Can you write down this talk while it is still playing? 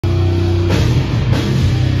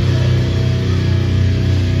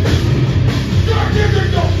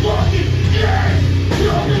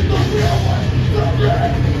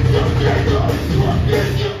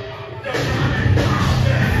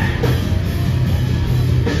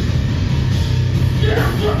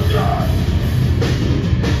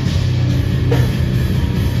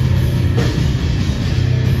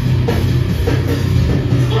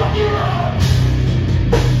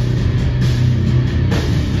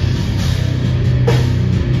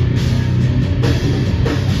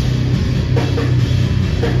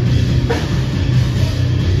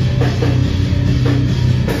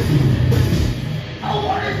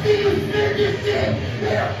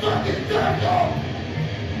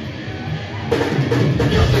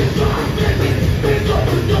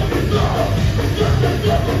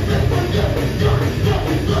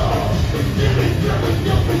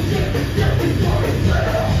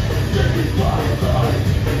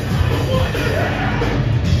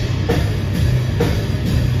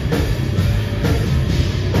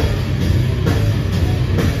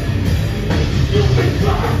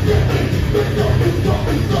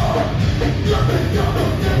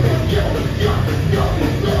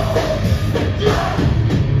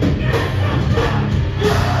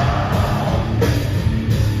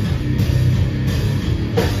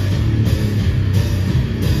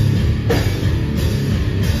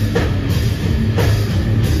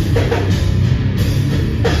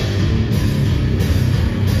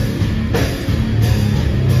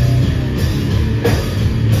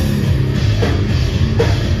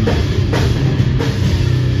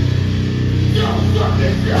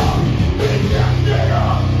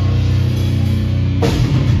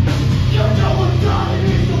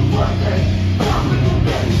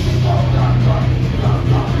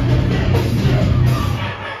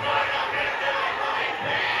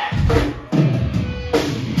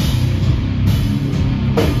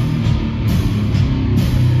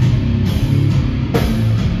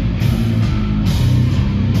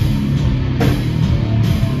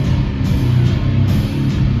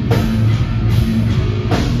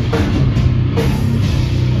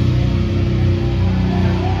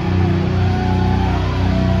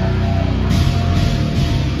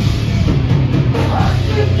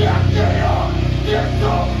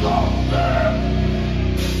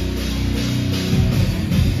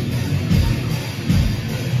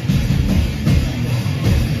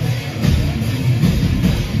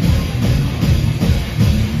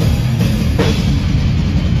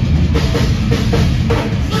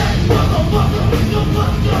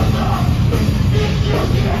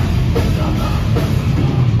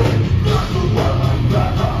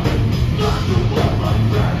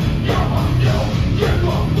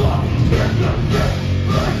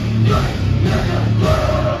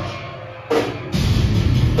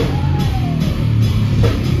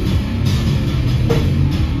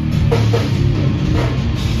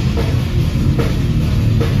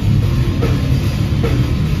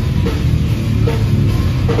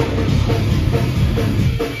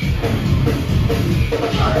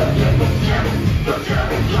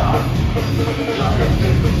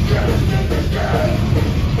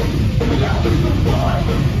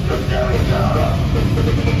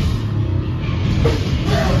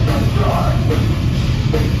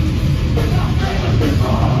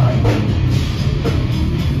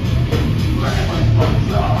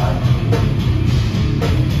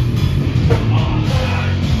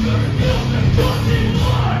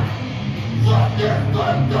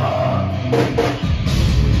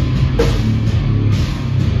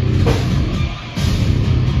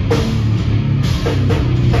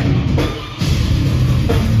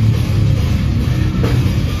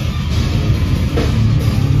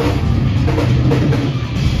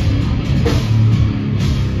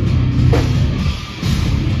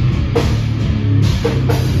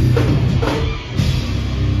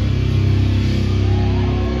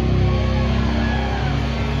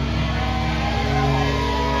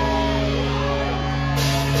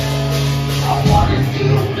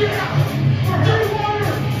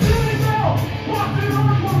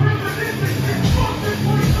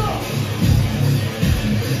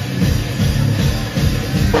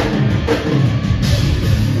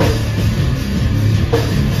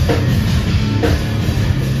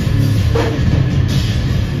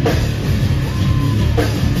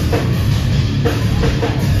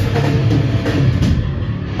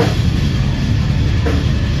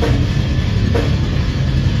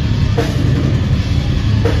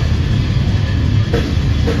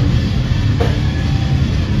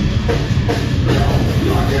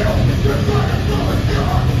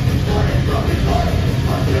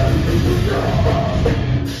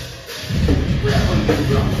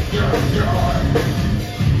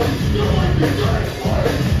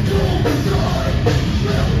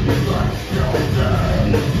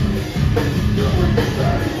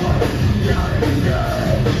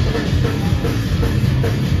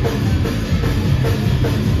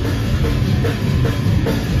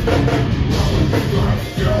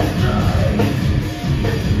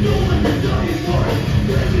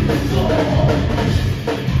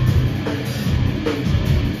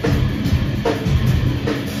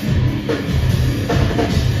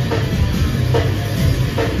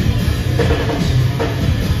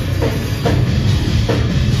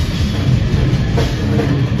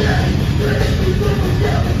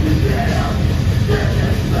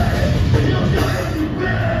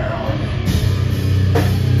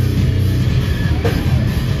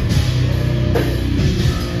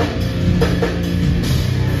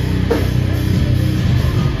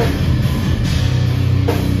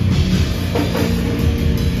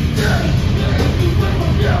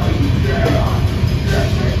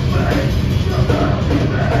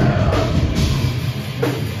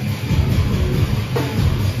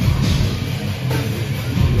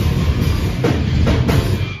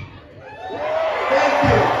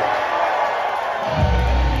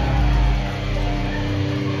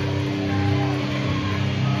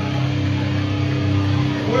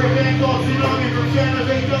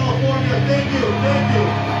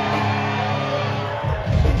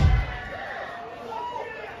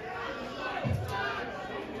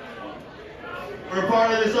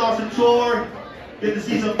score. Get to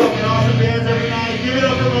see some fucking awesome bands every night. Give it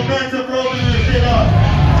up for Momentum for opening this shit up.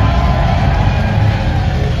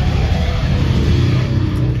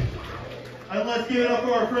 And let's give it up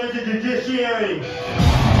for our friends in Judiciary.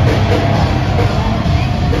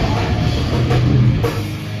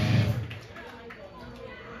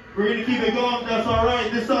 We're gonna keep it going, that's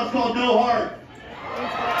alright. This song's called No Heart.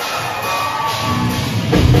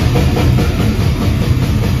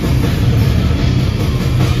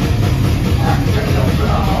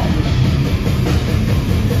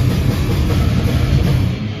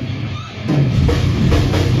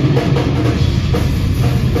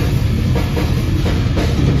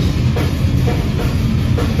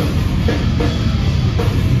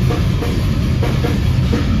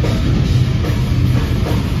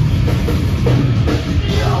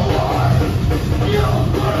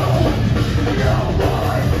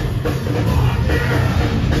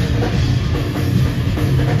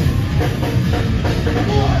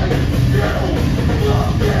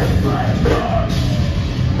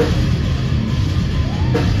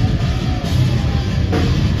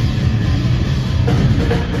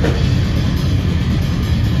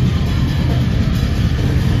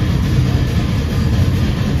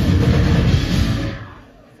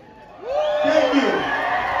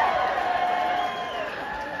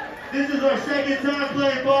 This is our second time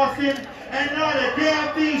playing Boston, and not a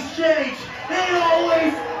damn thing's changed. They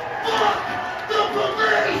always fuck the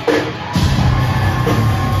police!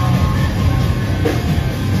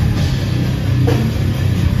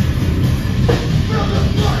 From the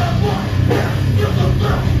blood of one, to the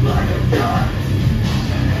blood like a gun.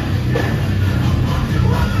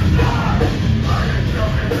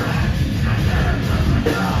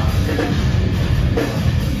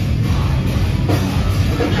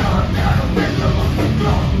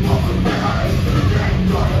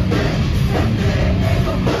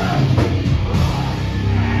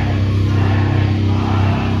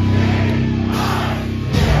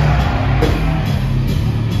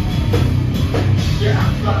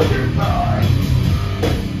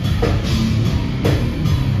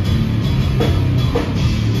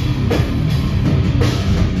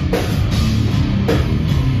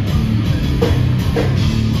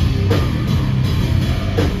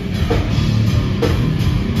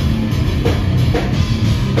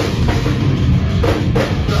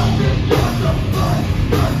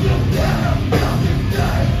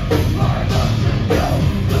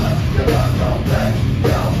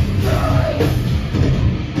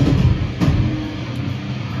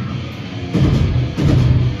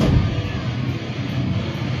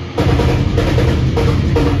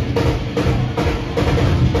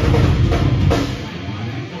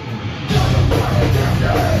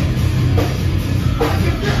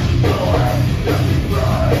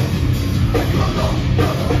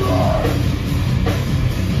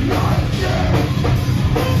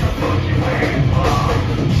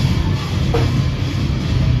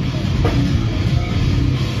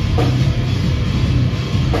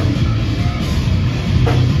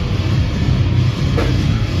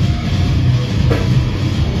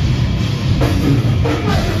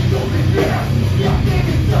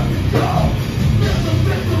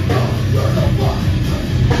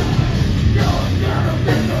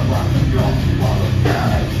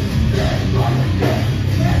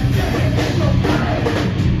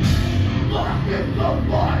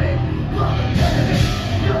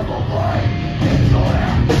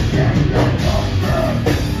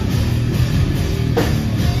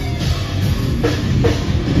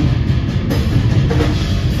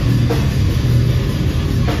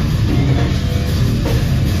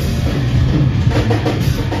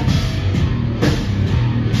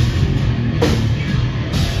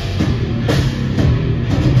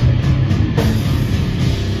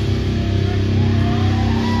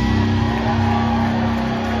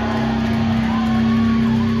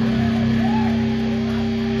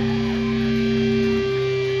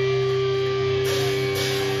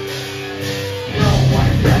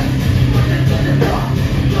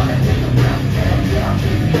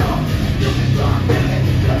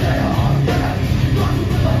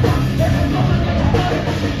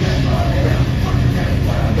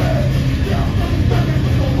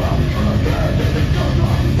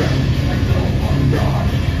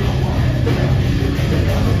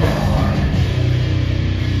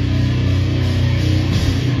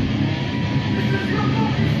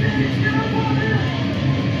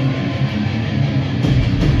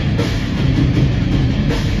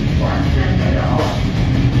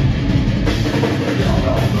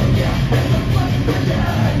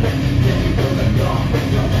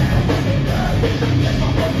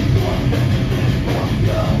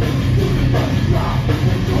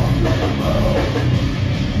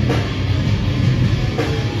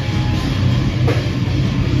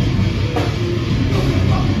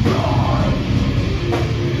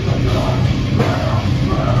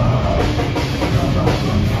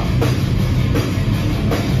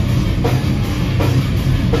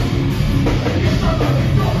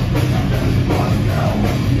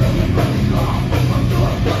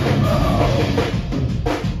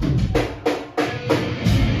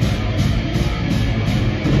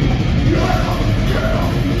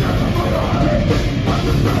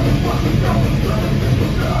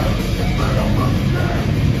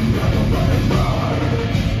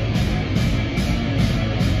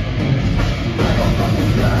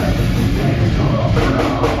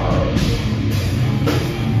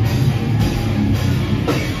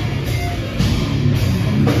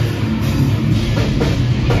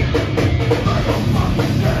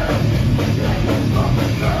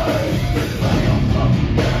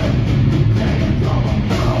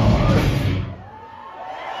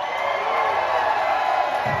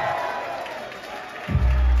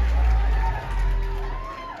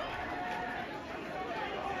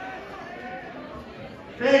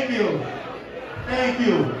 Thank you. Thank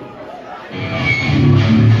you.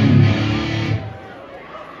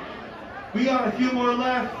 We got a few more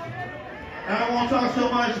left, and I won't talk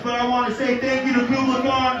so much, but I want to say thank you to Kubla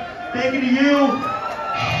Khan. Thank you to you.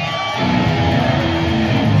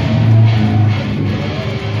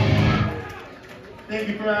 Thank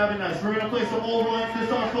you for having us. We're going to play some old ones. This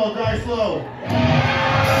song's called Die Slow.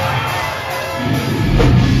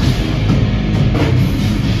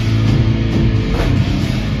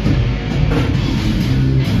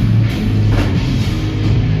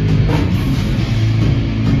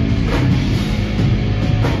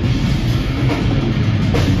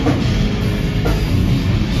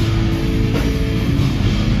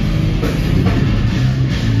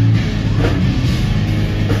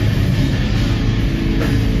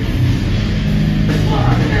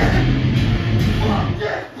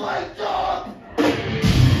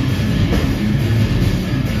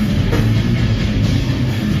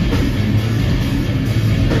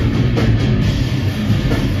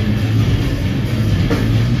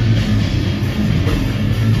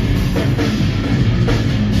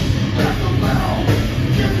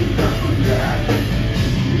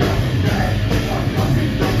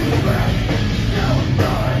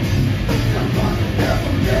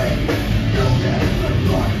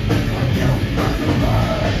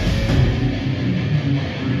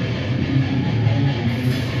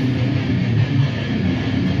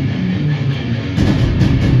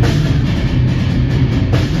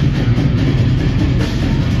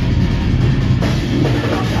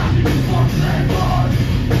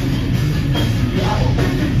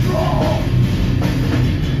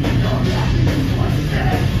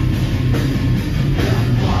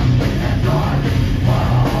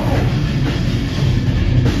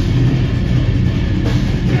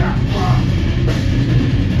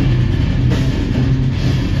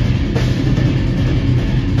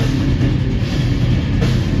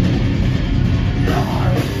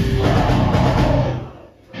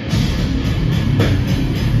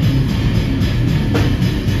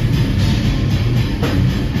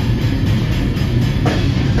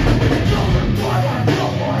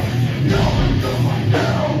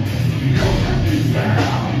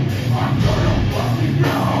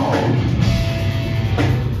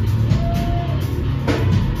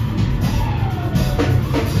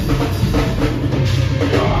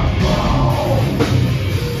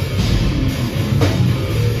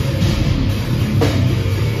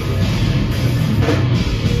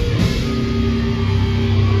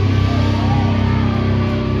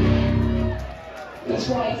 That's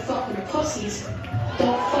why fucking pussies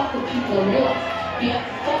don't fuck with people in real life. You have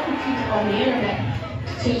to fuck with people on the internet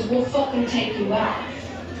because we'll fucking take you out.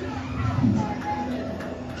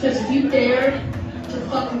 Because if you dared to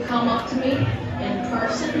fucking come up to me in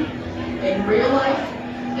person, in real life,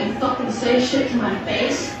 and fucking say shit to my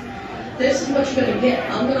face, this is what you're gonna get.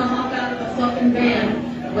 I'm gonna hop out of the fucking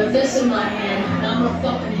van with this in my hand, and I'm gonna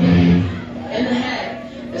fucking hit you in the head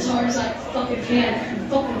as hard as I fucking can, and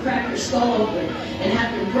fucking crack your skull open, and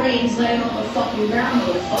have your brains laying on the fucking ground,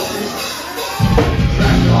 motherfuckers.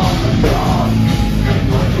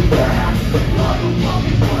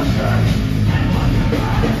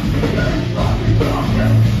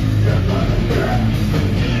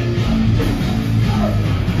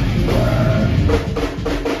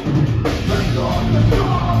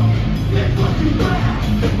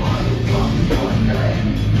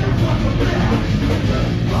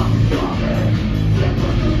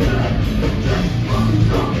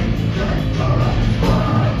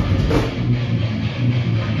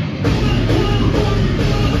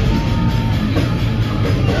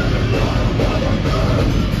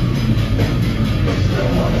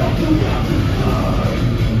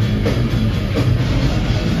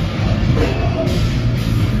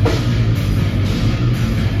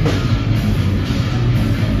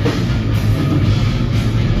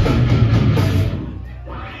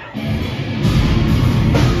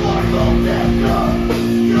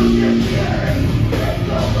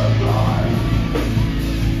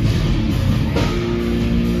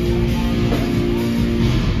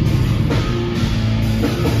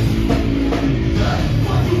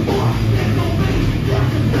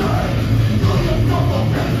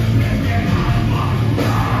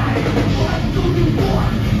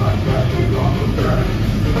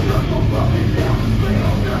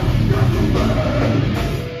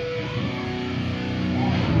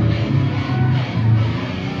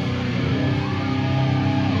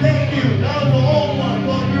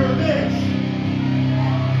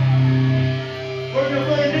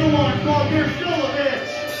 You're still a bitch.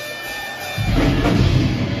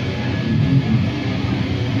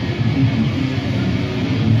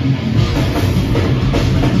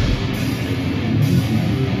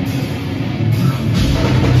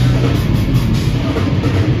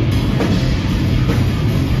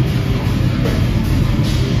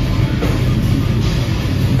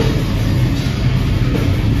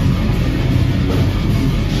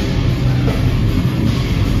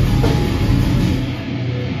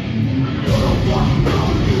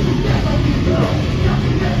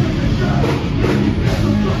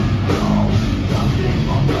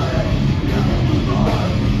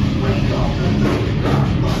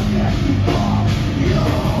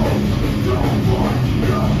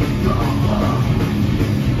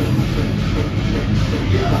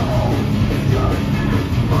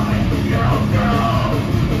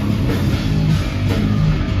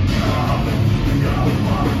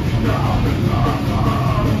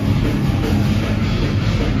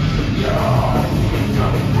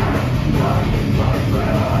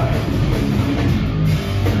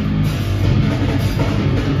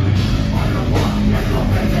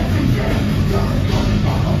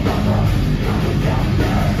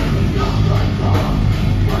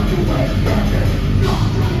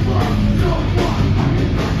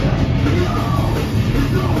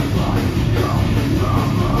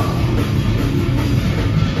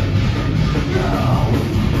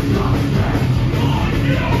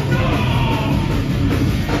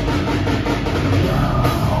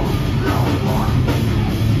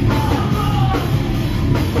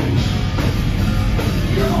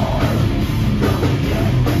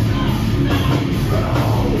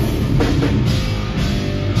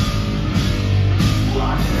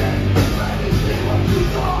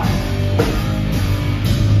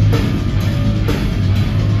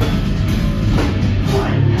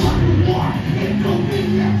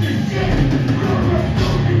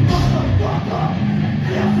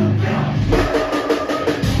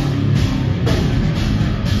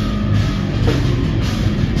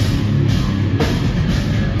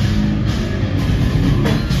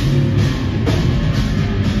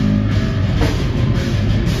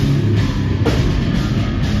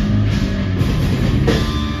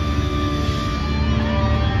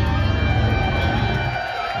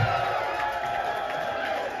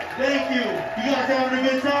 Thank you. You guys having a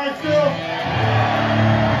good time still?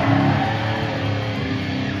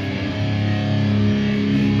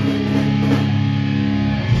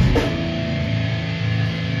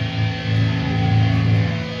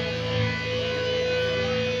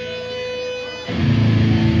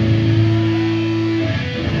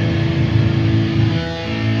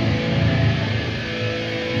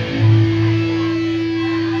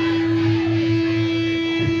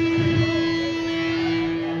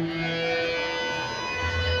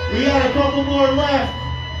 We got a couple more left.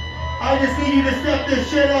 I just need you to step this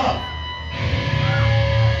shit up.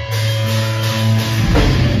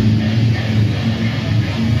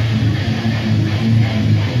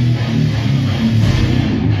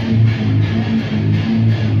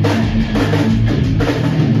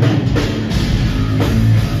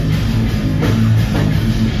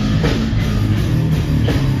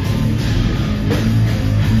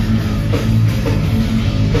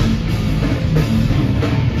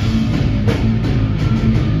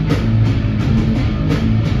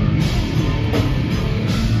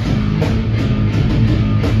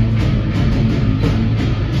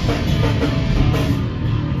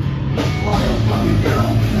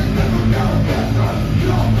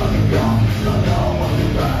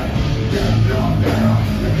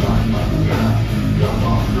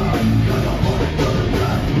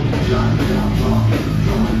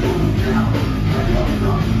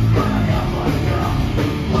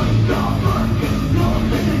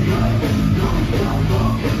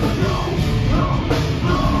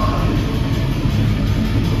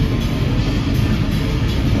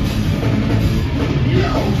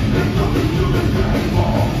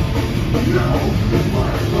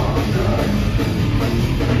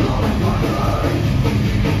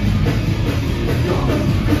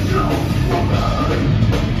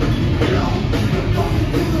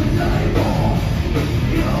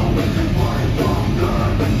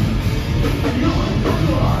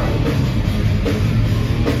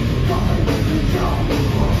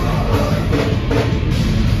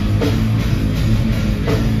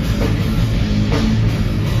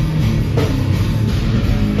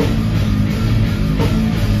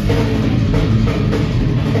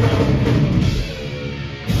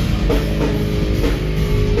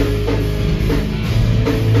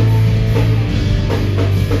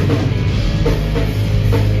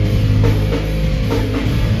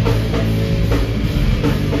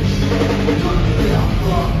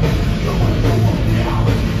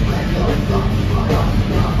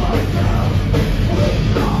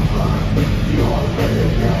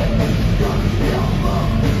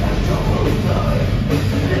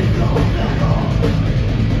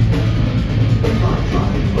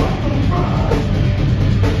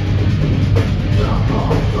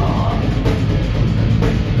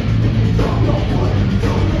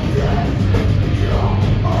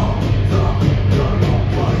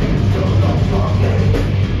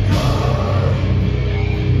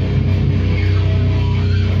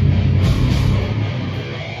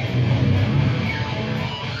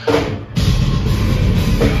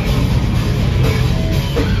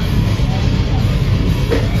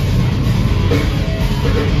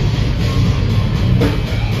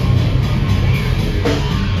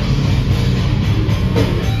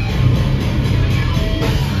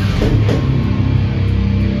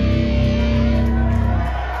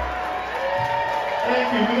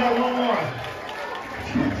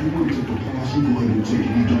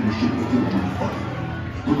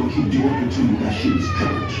 keep doing it to you, that shit is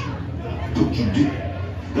courage. Don't you dare.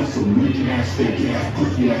 That's some weak ass, fake ass,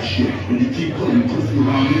 pussy ass shit. And you keep putting pussy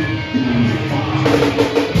around me, you're gonna get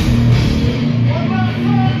fucked.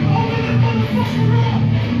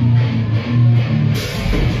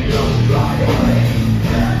 Don't try to